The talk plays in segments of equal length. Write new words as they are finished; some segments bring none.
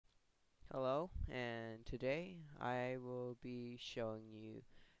Hello, and today I will be showing you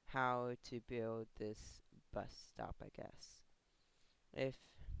how to build this bus stop, I guess. If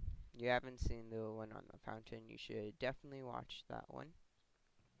you haven't seen the one on the fountain, you should definitely watch that one.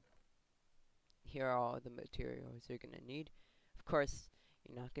 Here are all the materials you're going to need. Of course,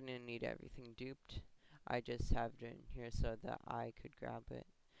 you're not going to need everything duped. I just have it in here so that I could grab it.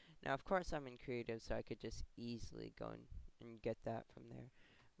 Now, of course, I'm in creative, so I could just easily go and get that from there.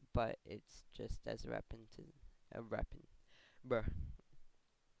 But it's just as a weapon. Bruh.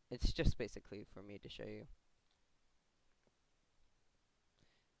 It's just basically for me to show you.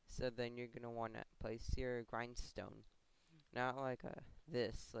 So then you're gonna want to place your grindstone, not like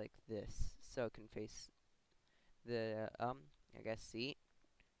like this, so it can face the I guess seat.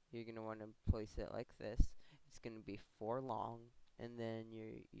 You're gonna want to place it like this. It's gonna be 4 long, and then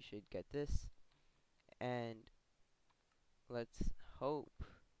you should get this. And let's hope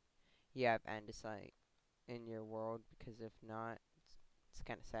you have andesite in your world, because if not, it's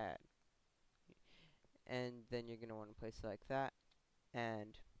kind of sad. And then you're gonna want to place it like that,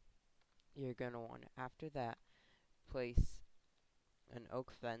 and you're gonna want to, after that, place an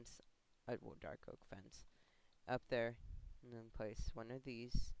oak fence, well, dark oak fence, up there, and then place one of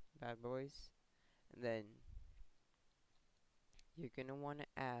these bad boys, and then you're gonna want to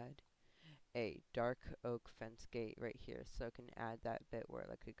add a dark oak fence gate right here, so it can add that bit where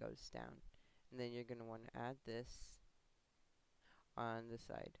like it goes down, and then you're gonna want to add this on the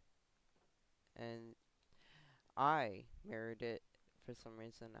side, and I mirrored it for some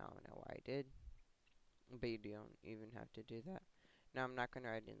reason. I don't know why I did, but you don't even have to do that. Now, I'm not going to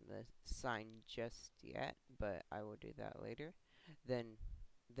write in the sign just yet, but I will do that later. Then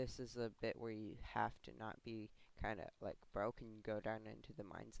this is a bit where you have to not be kind of like broke and go down into the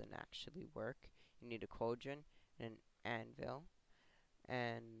mines and actually work. You need a cauldron and an anvil.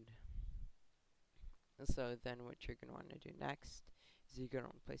 And so then what you're going to want to do next is you're going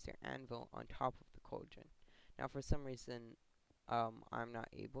to place your anvil on top of the cauldron. Now, for some reason, I'm not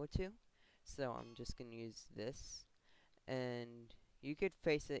able to, so I'm just going to use this, and you could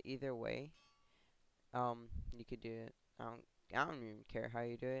face it either way. You could do it. I don't even care how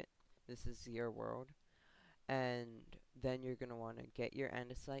you do it. This is your world. And then you're gonna want to get your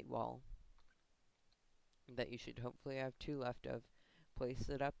andesite wall that you should hopefully have 2 left of. Place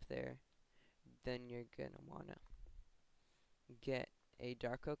it up there. Then you're gonna want to get a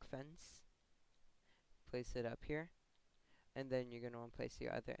dark oak fence. Place it up here. And then you're gonna want to place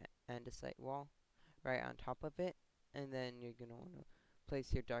your other andesite wall right on top of it. And then you're gonna want to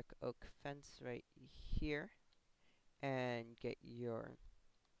place your dark oak fence right here, and get your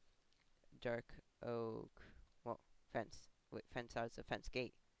dark oak, well, fence. Wait, fence out is a fence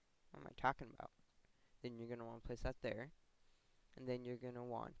gate. What am I talking about? Then you're going to want to place that there. And then you're going to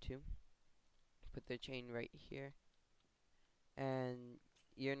want to put the chain right here. And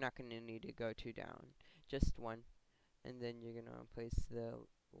you're not going to need to go 2 down, just 1. And then you're going to place the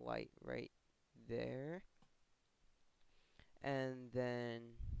light right there. And then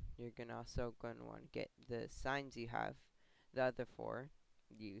you're gonna also going to want to get the signs you have, the other 4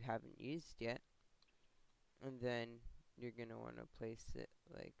 you haven't used yet. And then you're gonna want to place it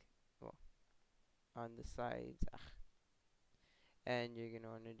like, well, on the sides. And you're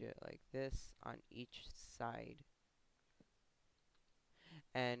gonna want to do it like this on each side.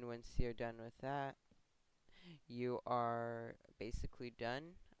 And once you're done with that, you are basically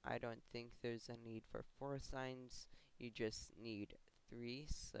done. I don't think there's a need for 4 signs. You just need 3,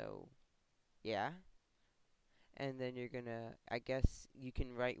 so yeah. And then you're gonna, I guess you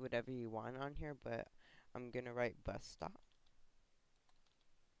can write whatever you want on here, but I'm gonna write bus stop.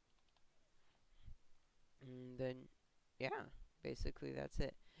 And then, yeah, basically that's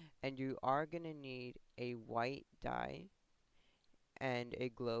it. And you are gonna need a white dye and a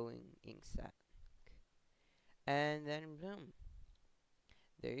glowing ink sac. And then, boom,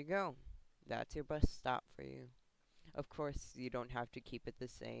 there you go. That's your bus stop for you. Of course, you don't have to keep it the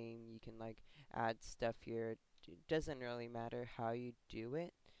same. You can, like, add stuff here. It doesn't really matter how you do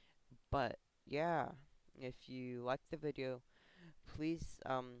it. But, yeah, if you like the video, please,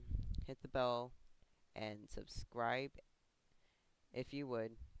 hit the bell and subscribe if you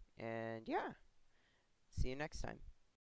would. And, yeah, see you next time.